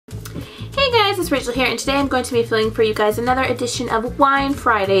guys, it's Rachel here, and today I'm going to be filming for you guys another edition of Wine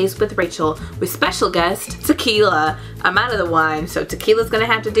Fridays with Rachel with special guest Tequila. I'm out of the wine, so Tequila's gonna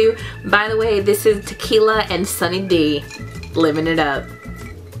have to do. By the way, this is Tequila and Sunny D, living it up.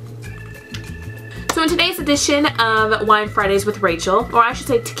 So in today's edition of Wine Fridays with Rachel, or I should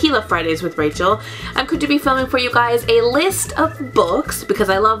say Tequila Fridays with Rachel, I'm going to be filming for you guys a list of books, because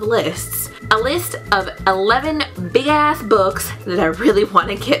I love lists. A list of 11 big ass books that I really want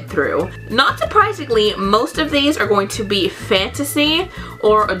to get through. Not surprisingly, most of these are going to be fantasy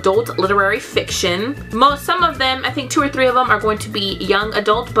or adult literary fiction. Some of them, I think 2 or 3 of them, are going to be young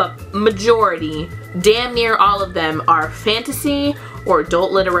adult, but majority, damn near all of them, are fantasy or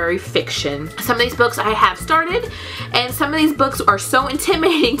adult literary fiction. Some of these books I have started, and some of these books are so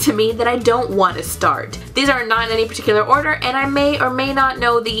intimidating to me that I don't want to start. These are not in any particular order, and I may or may not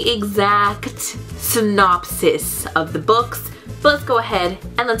know the exact synopsis of the books, but let's go ahead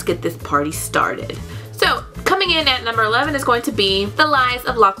and let's get this party started. So, coming in at number 11 is going to be The Lies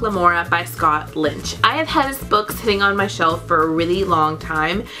of Locke Lamora by Scott Lynch. I have had this book sitting on my shelf for a really long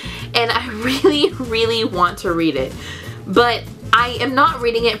time, and I really want to read it. But I am not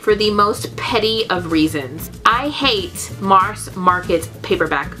reading it for the most petty of reasons. I hate mass market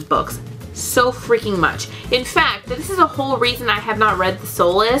paperback books so freaking much. In fact, this is a whole reason I have not read the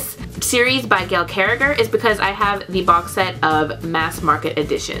Soulless series by Gail Carriger, is because I have the box set of mass market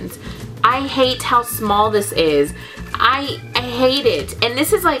editions. I hate how small this is. I hate it. And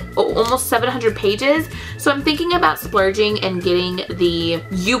this is like almost 700 pages. So I'm thinking about splurging and getting the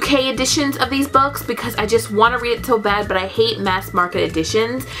UK editions of these books because I just want to read it so bad, but I hate mass market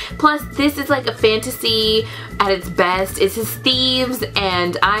editions. Plus, this is like a fantasy at its best. It's his thieves,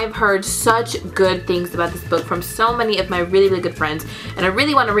 and I've heard such good things about this book from so many of my really good friends, and I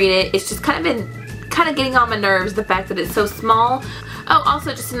really want to read it. It's just kind of getting on my nerves, the fact that it's so small. Oh,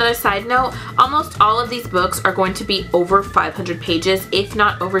 also just another side note, almost all of these books are going to be over 500 pages, if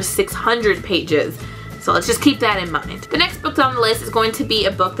not over 600 pages. So let's just keep that in mind. The next book on the list is going to be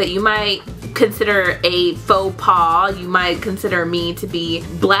a book that you might consider a faux pas. You might consider me to be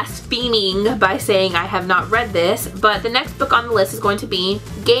blaspheming by saying I have not read this, but the next book on the list is going to be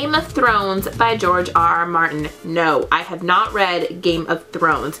Game of Thrones by George R.R. Martin. No, I have not read Game of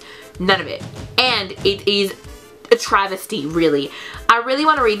Thrones. None of it. And it is a travesty, really. I really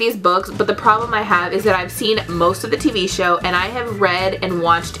want to read these books, but the problem I have is that I've seen most of the TV show, and I have read and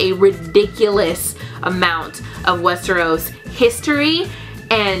watched a ridiculous amount of Westeros history,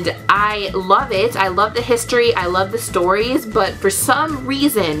 and I love it. I love the history, I love the stories, but for some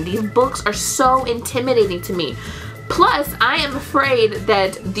reason these books are so intimidating to me. Plus, I am afraid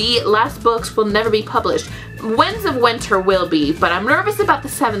that the last books will never be published. Winds of Winter will be, but I'm nervous about the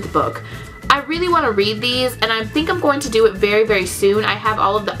 7th book. I really want to read these, and I think I'm going to do it very soon. I have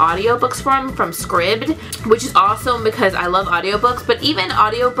all of the audiobooks from Scribd, which is awesome because I love audiobooks, but even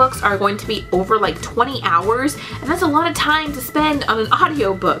audiobooks are going to be over like 20 hours, and that's a lot of time to spend on an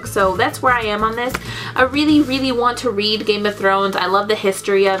audiobook, so that's where I am on this. I really want to read Game of Thrones. I love the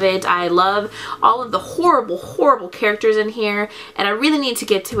history of it. I love all of the horrible characters in here, and I really need to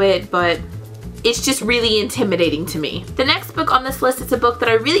get to it, but it's just really intimidating to me. The next book on this list is a book that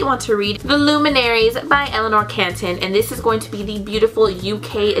I really want to read, The Luminaries by Eleanor Canton, and this is going to be the beautiful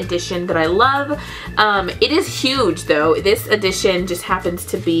UK edition that I love. It is huge though. This edition just happens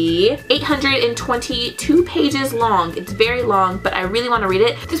to be 822 pages long. It's very long, but I really want to read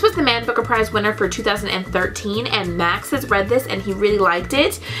it. This was the Man Booker Prize winner for 2013, and Max has read this and he really liked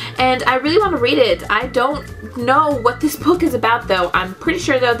it, and I really want to read it. I don't know what this book is about though. I'm pretty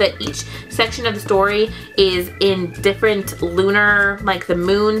sure though that each section of the story is in different lunar, like the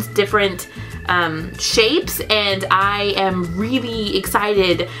moon's different shapes, and I am really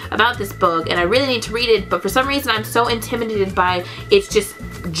excited about this book and I really need to read it, but for some reason I'm so intimidated by its just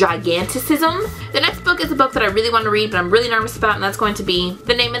giganticism. The next book is a book that I really want to read, but I'm really nervous about, and that's going to be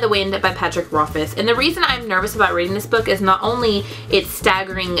The Name of the Wind by Patrick Rothfuss. And the reason I'm nervous about reading this book is not only its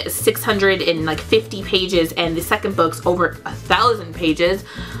staggering 650 pages and the second book's over 1,000 pages,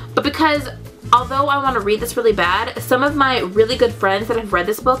 but because although I want to read this really bad, some of my really good friends that have read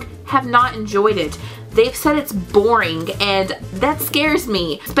this book have not enjoyed it. They've said it's boring, and that scares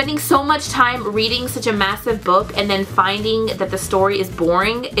me. Spending so much time reading such a massive book and then finding that the story is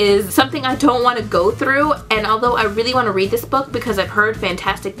boring is something I don't want to go through, and although I really want to read this book because I've heard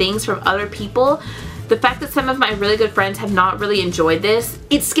fantastic things from other people, the fact that some of my really good friends have not really enjoyed this,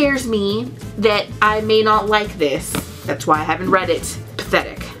 it scares me that I may not like this. That's why I haven't read it.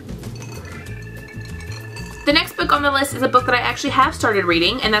 Pathetic. The The next book on the list is a book that I actually have started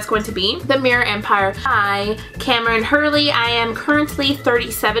reading, and that's going to be The Mirror Empire by Cameron Hurley. I am currently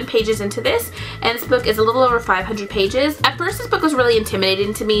 37 pages into this, and this book is a little over 500 pages. At first, this book was really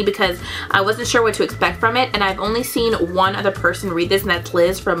intimidating to me because I wasn't sure what to expect from it, and I've only seen one other person read this, and that's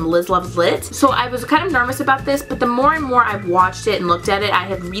Liz from Liz Loves Lit. So I was kind of nervous about this, but the more and more I've watched it and looked at it, I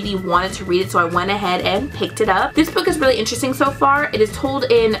have really wanted to read it, so I went ahead and picked it up. This book is really interesting so far. It is told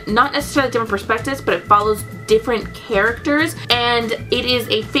in not necessarily different perspectives, but it follows different characters, and it is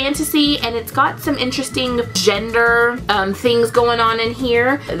a fantasy, and it's got some interesting gender things going on in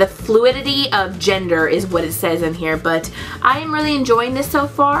here. The fluidity of gender is what it says in here, but I am really enjoying this so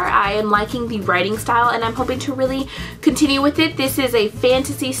far. I am liking the writing style, and I'm hoping to really continue with it. This is a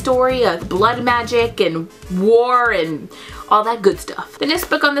fantasy story of blood magic and war and all that good stuff. The next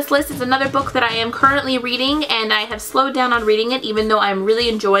book on this list is another book that I am currently reading, and I have slowed down on reading it even though I'm really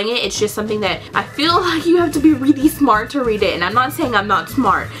enjoying it. It's just something that I feel like you have to be really smart to read it, and I'm not saying I'm not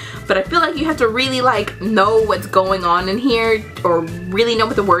smart, but I feel like you have to really like know what's going on in here or really know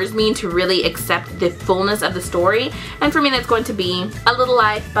what the words mean to really accept the fullness of the story. And for me, that's going to be A Little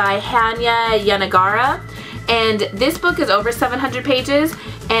Life by Hanya Yanagara. And this book is over 700 pages,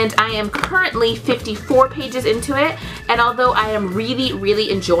 and I am currently 54 pages into it, and although I am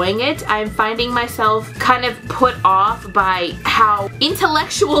really enjoying it, I'm finding myself kind of put off by how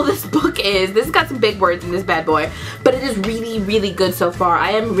intellectual this book is. This has got some big words in this bad boy, but it is really good so far.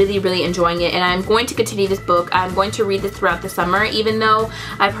 I am really enjoying it, and I'm going to continue this book. I'm going to read this throughout the summer, even though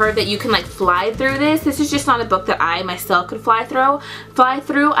I've heard that you can like fly through this. This is just not a book that I myself could fly through.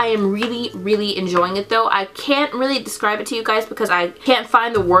 I am really enjoying it though. I can't really describe it to you guys because I can't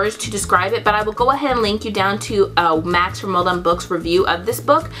find the words to describe it, but I will go ahead and link you down to Max from Well Done Books review of this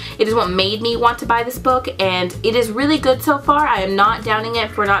book. It is what made me want to buy this book, and it is really good so far. I am not downing it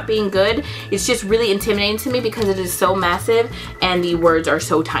for not being good. It's just really intimidating to me because it is so massive and the words are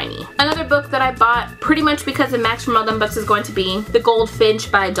so tiny. Another book that I bought pretty much because of Max from Well Done Books is going to be The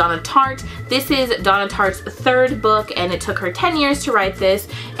Goldfinch by Donna Tartt. This is Donna Tartt's third book, and it took her 10 years to write this,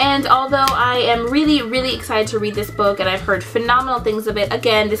 and although I am really excited to read this book and I've heard phenomenal things of it,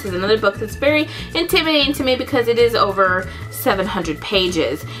 again, this is another book that's very intimidating to me because it is over 700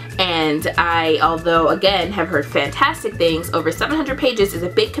 pages, and although again have heard fantastic things, over 700 pages is a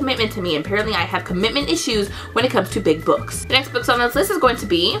big commitment to me, and apparently I have commitment issues when it comes to big books. The next books on this list is going to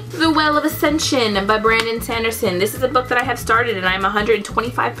be The Well of Ascension by Brandon Sanderson. This is a book that I have started and I'm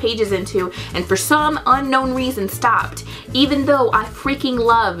 125 pages into, and for some unknown reason stopped, even though I freaking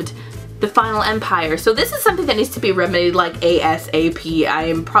loved The Final Empire. So this is something that needs to be remedied like ASAP. I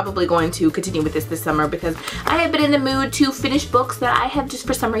am probably going to continue with this summer because I have been in the mood to finish books that I have just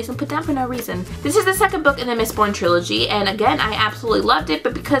for some reason put down for no reason. This is the second book in the Mistborn trilogy, and again, I absolutely loved it,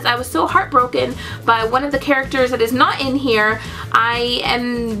 but because I was so heartbroken by one of the characters that is not in here, I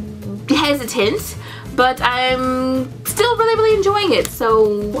am hesitant. But I'm still really enjoying it.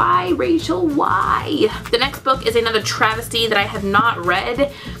 So why, Rachel, why? The next book is another travesty that I have not read,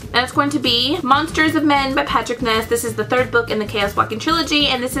 and it's going to be Monsters of Men by Patrick Ness. This is the third book in the Chaos Walking trilogy,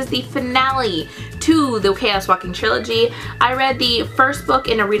 and this is the finale to the Chaos Walking trilogy. I read the first book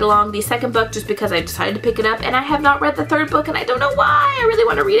in a read-along, the second book just because I decided to pick it up, and I have not read the third book, and I don't know why. I really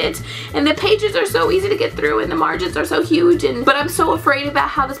want to read it, and the pages are so easy to get through, and the margins are so huge, but I'm so afraid about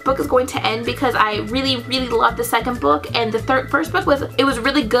how this book is going to end because I really loved the second book, and the first book was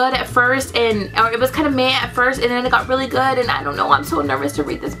really good at first, or it was kind of meh at first, and then it got really good, and I don't know, I'm so nervous to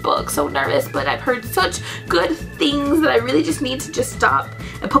read this book, so nervous, but I've heard such good things that I really just need to just stop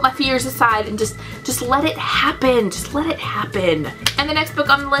and put my fears aside and just let it happen. Just let it happen. And the next book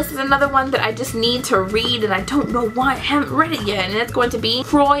on the list is another one that I just need to read, and I don't know why I haven't read it yet, and it's going to be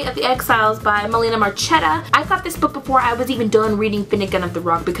Croy of the Exiles by Melina Marchetta. I got this book before I was even done reading Finnegan of the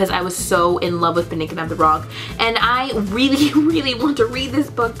Rock because I was so in love with Finnegan of the Rock, and I really want to read this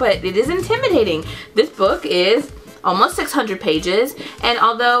book, but it is intimidating. This book is almost 600 pages, and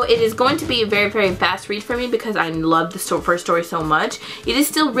although it is going to be a very fast read for me because I love the first story so much, it is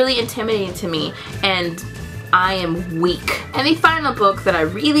still really intimidating to me, and I am weak. And the final book that I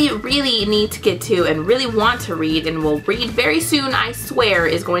really need to get to and really want to read and will read very soon, I swear,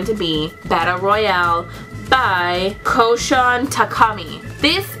 is going to be Battle Royale by Koshan Takami.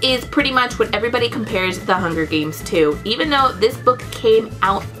 This is pretty much what everybody compares The Hunger Games to, even though this book came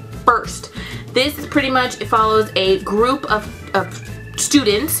out first. This is pretty much, it follows a group of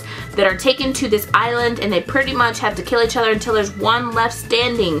students that are taken to this island, and they pretty much have to kill each other until there's one left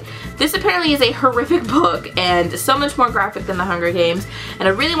standing. This apparently is a horrific book and so much more graphic than The Hunger Games, and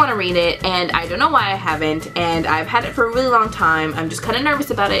I really want to read it, and I don't know why I haven't, and I've had it for a really long time. I'm just kind of nervous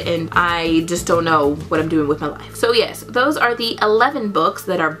about it, and I just don't know what I'm doing with my life. So yes, those are the 11 books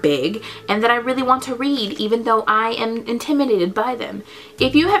that are big and that I really want to read, even though I am intimidated by them.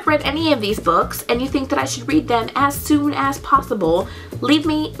 If you have read any of these books and you think that I should read them as soon as possible, let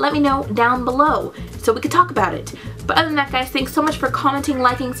me know down below so we can talk about it. But other than that, guys, thanks so much for commenting,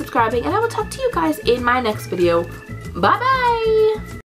 liking, subscribing, and I will talk to you guys in my next video. Bye bye!